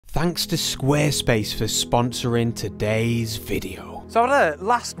Thanks to Squarespace for sponsoring today's video. So I had a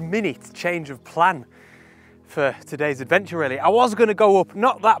last minute change of plan for today's adventure really. I was going to go up,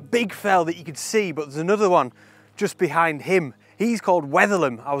 not that big fell that you could see, but there's another one just behind him. He's called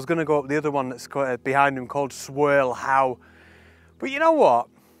Weatherlam. I was going to go up the other one that's behind him called Swirl How. But you know what?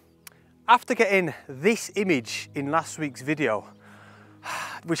 After getting this image in last week's video,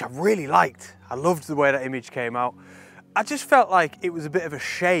 which I really liked, I loved the way that image came out, I just felt like it was a bit of a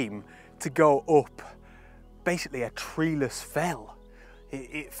shame to go up basically a treeless fell.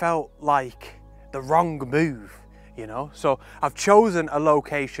 It felt like the wrong move, you know? So I've chosen a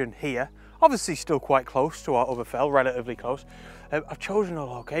location here, obviously still quite close to our other fell, relatively close. I've chosen a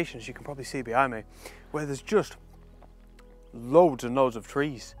location, as you can probably see behind me, where there's just loads and loads of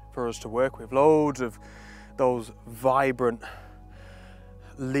trees for us to work with, loads of those vibrant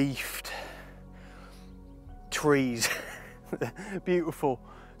leafed trees, beautiful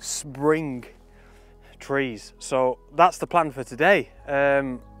spring trees. So that's the plan for today.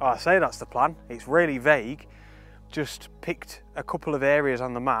 I say that's the plan, it's really vague. Just picked a couple of areas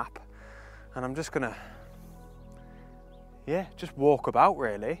on the map and I'm just gonna, just walk about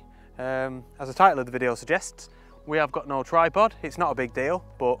really. As the title of the video suggests, we have got no tripod. It's not a big deal,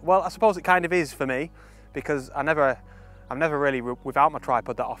 but well, I suppose it kind of is for me because I'm never really without my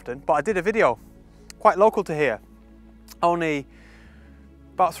tripod that often. But I did a video quite local to here, only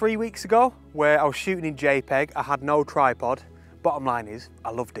about 3 weeks ago, where I was shooting in JPEG. I had no tripod. Bottom line is, I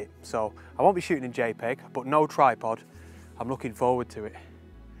loved it. So I won't be shooting in JPEG, but no tripod. I'm looking forward to it.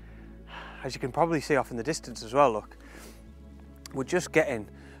 As you can probably see off in the distance as well, look, we're just getting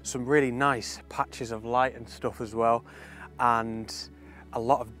some really nice patches of light and stuff as well, and a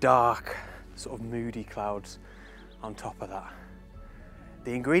lot of dark, sort of moody clouds on top of that.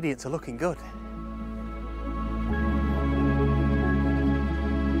 The ingredients are looking good.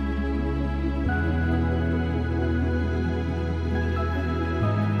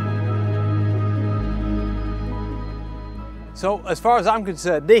 So as far as I'm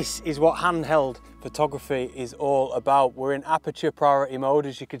concerned, this is what handheld photography is all about. We're in aperture priority mode,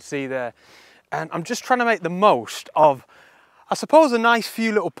 as you can see there. And I'm just trying to make the most of, I suppose, a nice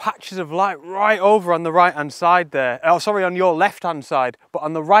few little patches of light right over on the right-hand side there. Oh, sorry, on your left-hand side, but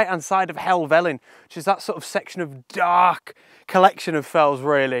on the right-hand side of Helvellyn, which is that sort of section of dark collection of fells,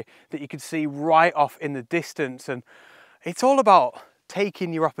 really, that you can see right off in the distance. And it's all about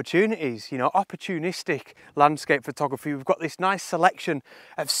taking your opportunities, you know, opportunistic landscape photography. We've got this nice selection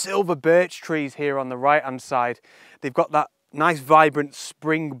of silver birch trees here on the right hand side. They've got that nice vibrant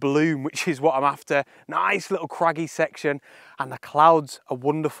spring bloom, which is what I'm after. Nice little craggy section, and the clouds are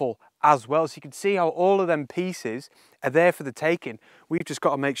wonderful as well. So you can see how all of them pieces are there for the taking. We've just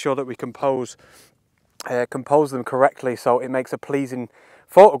got to make sure that we compose them correctly so it makes a pleasing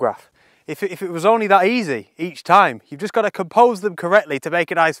photograph. If it was only that easy each time, you've just got to compose them correctly to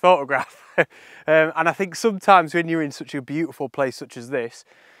make a nice photograph. And I think sometimes when you're in such a beautiful place such as this,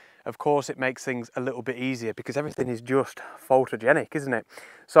 of course it makes things a little bit easier because everything is just photogenic, isn't it?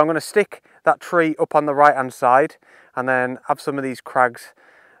 So I'm going to stick that tree up on the right hand side and then have some of these crags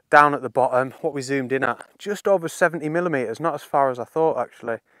down at the bottom. What we zoomed in at, just over 70mm, not as far as I thought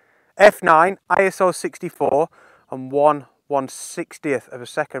actually. F9, ISO 64 and 1/160th of a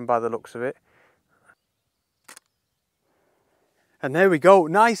second by the looks of it. And there we go,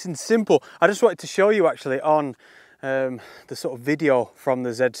 nice and simple. I just wanted to show you actually on the sort of video from the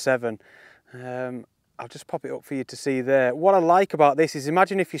Z7. I'll just pop it up for you to see there. What I like about this is,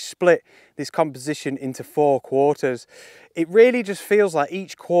 imagine if you split this composition into 4 quarters. It really just feels like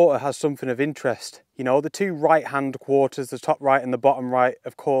each quarter has something of interest. You know, the 2 right-hand quarters, the top right and the bottom right,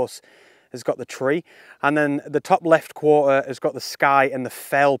 of course, has got the tree, and then the top left quarter has got the sky and the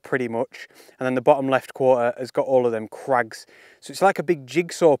fell pretty much, and then the bottom left quarter has got all of them crags. So it's like a big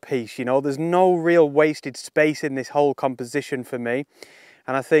jigsaw piece, you know. There's no real wasted space in this whole composition for me.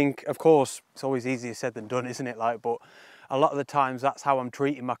 And I think, of course, it's always easier said than done, isn't it? Like, but a lot of the times that's how I'm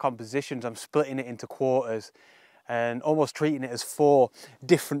treating my compositions. I'm splitting it into quarters and almost treating it as 4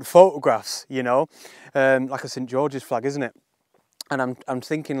 different photographs, you know, like a St. George's flag, isn't it? And I'm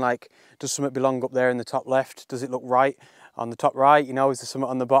thinking, like, does something belong up there in the top left? Does it look right on the top right? You know, is there something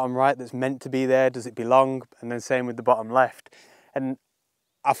on the bottom right that's meant to be there? Does it belong? And then same with the bottom left. And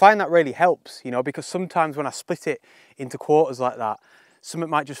I find that really helps, you know, because sometimes when I split it into quarters like that, something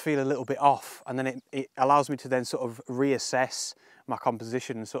might just feel a little bit off, and then it allows me to then sort of reassess my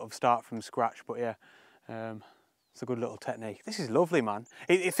composition and sort of start from scratch. But yeah, it's a good little technique. This is lovely, man.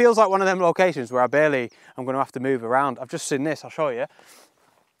 It feels like one of them locations where I'm going to have to move around. I've just seen this, I'll show you.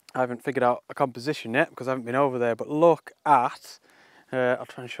 I haven't figured out a composition yet because I haven't been over there, but look at I'll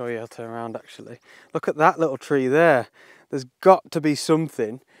try and show you. I'll turn around actually. Look at that little tree there. There's got to be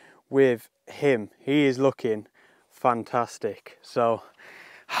something with him. He is looking fantastic. So,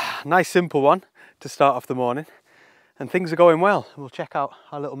 nice simple one to start off the morning. And things are going well. We'll check out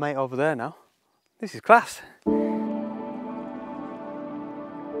our little mate over there now. This is class.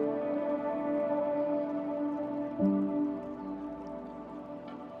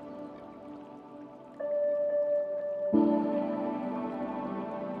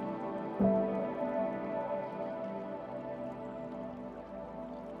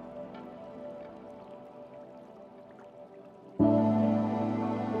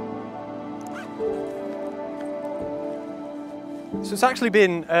 So it's actually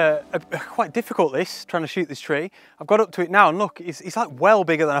been quite difficult trying to shoot this tree. I've got up to it now and look, it's like well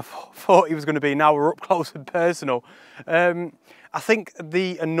bigger than I thought he was going to be. Now we're up close and personal. I think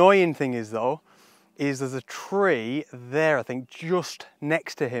the annoying thing is though, is there's a tree there, I think, just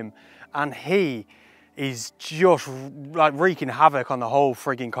next to him. And he is just like wreaking havoc on the whole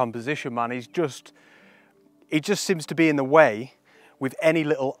frigging composition, man. He just seems to be in the way with any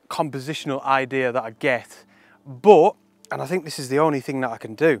little compositional idea that I get. But, and I think this is the only thing that I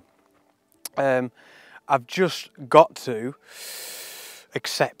can do, I've just got to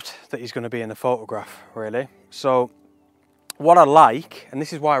accept that he's going to be in the photograph, really. So what I like, and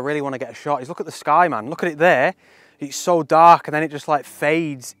this is why I really want to get a shot, is look at the sky, man. Look at it there. It's so dark, and then it just like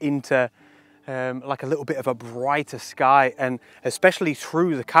fades into like a little bit of a brighter sky, and especially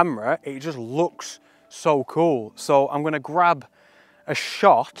through the camera, it just looks so cool. So I'm going to grab a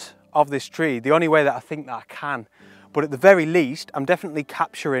shot of this tree the only way that I think that I can. But at the very least, I'm definitely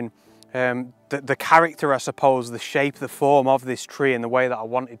capturing the character, I suppose, the shape, the form of this tree in the way that I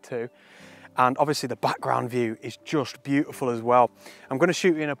wanted to. And obviously the background view is just beautiful as well. I'm going to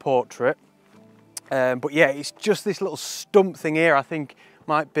shoot you in a portrait. But yeah, it's just this little stump thing here I think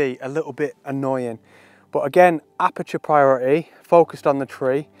might be a little bit annoying. But again, aperture priority, focused on the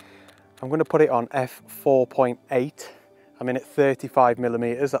tree. I'm going to put it on f4.8. I'm in at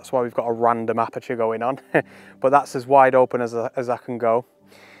 35mm, that's why we've got a random aperture going on. But that's as wide open as I can go.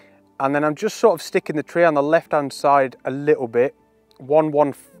 And then I'm just sort of sticking the tree on the left-hand side a little bit.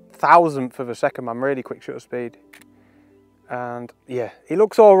 1/1000th of a second, man, really quick shutter speed. And yeah, it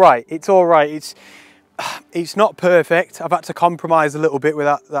looks all right. It's all right. It's not perfect. I've had to compromise a little bit with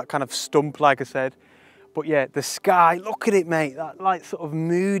that kind of stump, like I said. But yeah, the sky, look at it, mate. That like sort of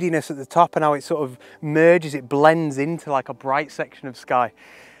moodiness at the top and how it sort of merges, it blends into like a bright section of sky.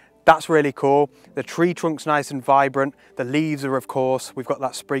 That's really cool. The tree trunk's nice and vibrant. The leaves are, of course, we've got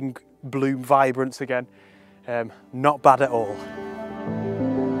that spring bloom vibrance again. Not bad at all.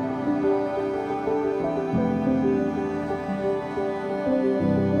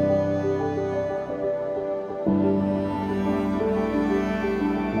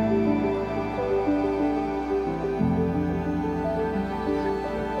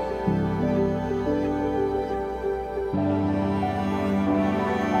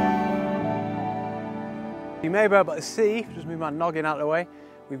 You may be able to see, just move my noggin out of the way,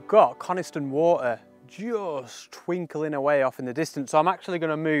 we've got Coniston Water just twinkling away off in the distance. So I'm actually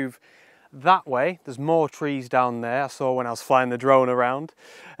going to move that way. There's more trees down there I saw when I was flying the drone around.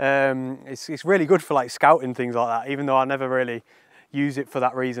 It's really good for like scouting things like that, even though I never really use it for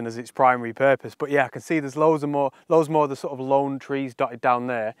that reason as its primary purpose. But yeah, I can see there's loads more of the sort of lone trees dotted down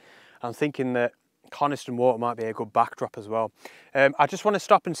there. I'm thinking that Coniston Water might be a good backdrop as well. I just want to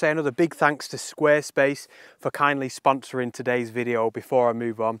stop and say another big thanks to Squarespace for kindly sponsoring today's video before I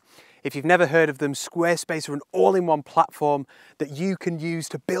move on. If you've never heard of them, Squarespace are an all-in-one platform that you can use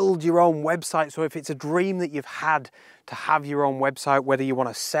to build your own website. So if it's a dream that you've had to have your own website, whether you want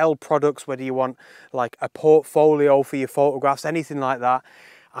to sell products, whether you want like a portfolio for your photographs, anything like that,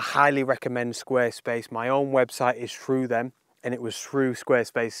 I highly recommend Squarespace. My own website is through them, and it was through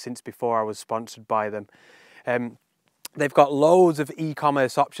Squarespace since before I was sponsored by them. They've got loads of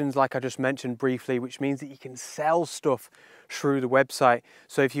e-commerce options, like I just mentioned briefly, which means that you can sell stuff through the website.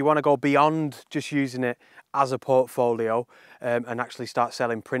 So if you want to go beyond just using it as a portfolio and actually start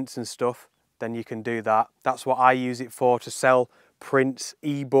selling prints and stuff, then you can do that. That's what I use it for, to sell prints,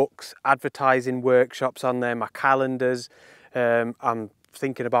 ebooks, advertising workshops on there, my calendars. I'm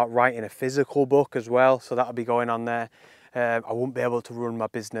thinking about writing a physical book as well, so that'll be going on there. I wouldn't be able to run my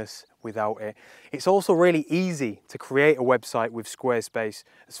business without it. It's also really easy to create a website with Squarespace.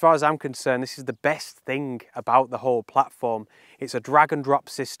 As far as I'm concerned, this is the best thing about the whole platform. It's a drag and drop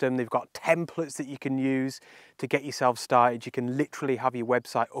system. They've got templates that you can use to get yourself started. You can literally have your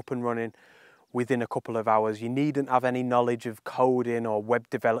website up and running within a couple of hours. You needn't have any knowledge of coding or web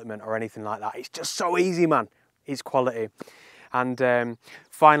development or anything like that. It's just so easy, man. It's quality. And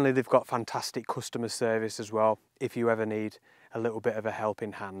finally, they've got fantastic customer service as well, if you ever need a little bit of a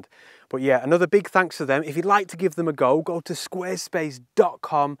helping hand. But yeah, another big thanks to them. If you'd like to give them a go to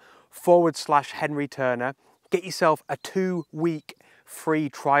squarespace.com/Henry Turner. Get yourself a 2-week free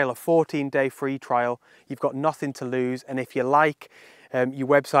trial, a 14-day free trial. You've got nothing to lose. And if you like your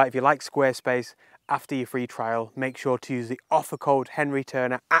website, if you like Squarespace, after your free trial, make sure to use the offer code Henry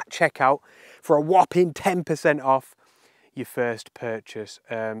Turner at checkout for a whopping 10% off your first purchase.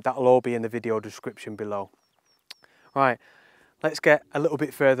 That'll all be in the video description below. Right, let's get a little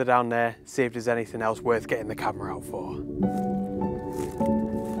bit further down there, see if there's anything else worth getting the camera out for.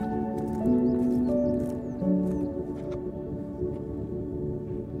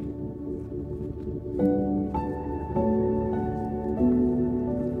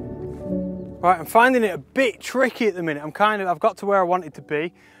 Right, I'm finding it a bit tricky at the minute. I've got to where I wanted to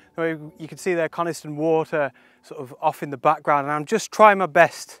be. You can see there Coniston Water sort of off in the background, and I'm just trying my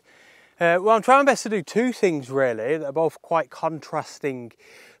best. I'm trying my best to do two things really that are both quite contrasting.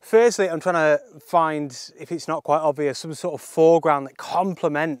 Firstly, I'm trying to find, if it's not quite obvious, some sort of foreground that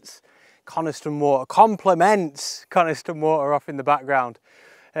complements Coniston Water off in the background,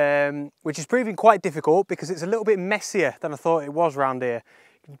 which is proving quite difficult because it's a little bit messier than I thought it was around here.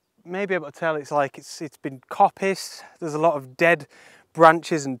 Maybe able to tell it's been coppiced. There's a lot of dead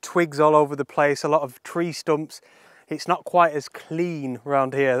branches and twigs all over the place, a lot of tree stumps. It's not quite as clean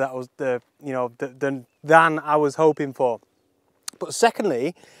around here. That was than I was hoping for. But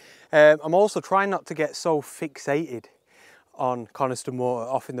secondly, I'm also trying not to get so fixated on Coniston Water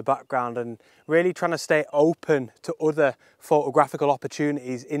off in the background and really trying to stay open to other photographical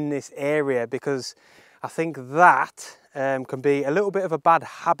opportunities in this area, because I think that can be a little bit of a bad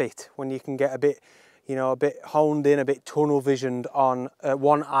habit when you can get a bit honed in, a bit tunnel visioned on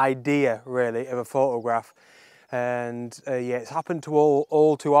one idea really of a photograph. And yeah, it's happened to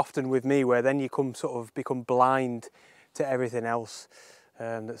all too often with me, where then you become blind to everything else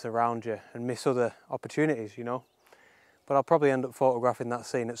that's around you and miss other opportunities, But I'll probably end up photographing that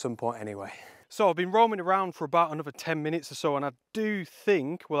scene at some point anyway. So I've been roaming around for about another 10 minutes or so, and I do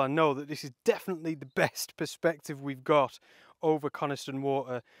think, well, I know that this is definitely the best perspective we've got over Coniston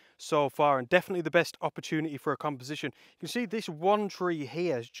Water so far, and definitely the best opportunity for a composition. You can see this one tree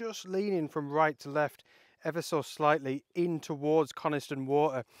here is just leaning from right to left ever so slightly in towards Coniston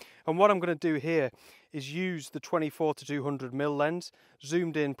Water. And what I'm going to do here is use the 24-200mm lens,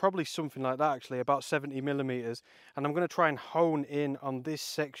 zoomed in, probably something like that actually, about 70mm, and I'm going to try and hone in on this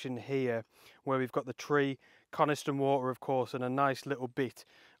section here where we've got the tree, Coniston Water of course, and a nice little bit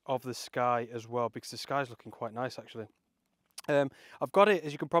of the sky as well, because the sky's looking quite nice actually. I've got it,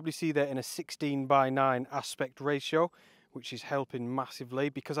 as you can probably see there, in a 16:9 aspect ratio, which is helping massively,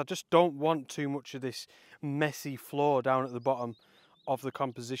 because I just don't want too much of this messy floor down at the bottom of the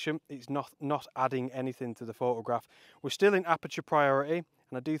composition. It's not adding anything to the photograph. We're still in aperture priority,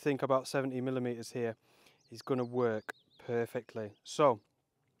 and I do think about 70mm here is going to work perfectly. So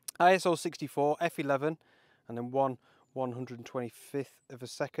ISO 64, f11, and then 1/125th of a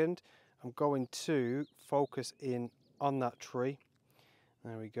second. I'm going to focus in on that tree.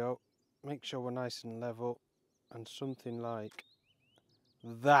 There we go. Make sure we're nice and level, and something like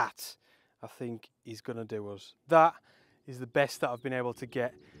that I think is going to do us. That is the best that I've been able to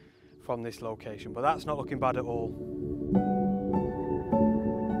get from this location, but that's not looking bad at all.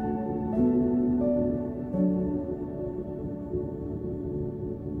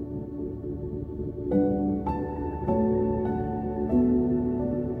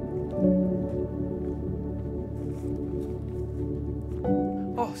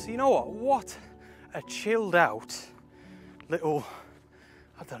 Oh, so you know what a chilled out little,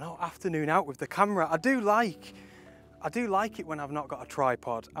 I don't know, afternoon out with the camera. I do like it when I've not got a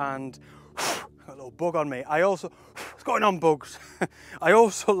tripod, and I've got a little bug on me. What's going on, bugs? I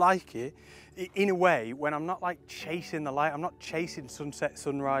also like it in a way when I'm not like chasing the light. I'm not chasing sunset,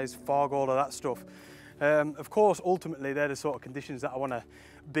 sunrise, fog, all of that stuff. Of course, ultimately they're the sort of conditions that I want to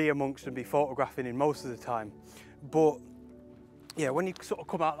be amongst and be photographing in most of the time. But yeah, when you sort of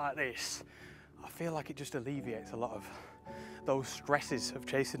come out like this, I feel like it just alleviates a lot of those stresses of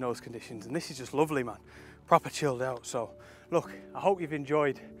chasing those conditions, and this is just lovely, man. Proper chilled out. So look, I hope you've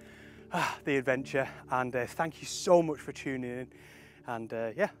enjoyed the adventure, and thank you so much for tuning in, and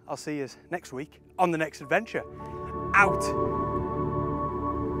yeah, I'll see you next week on the next adventure. Out.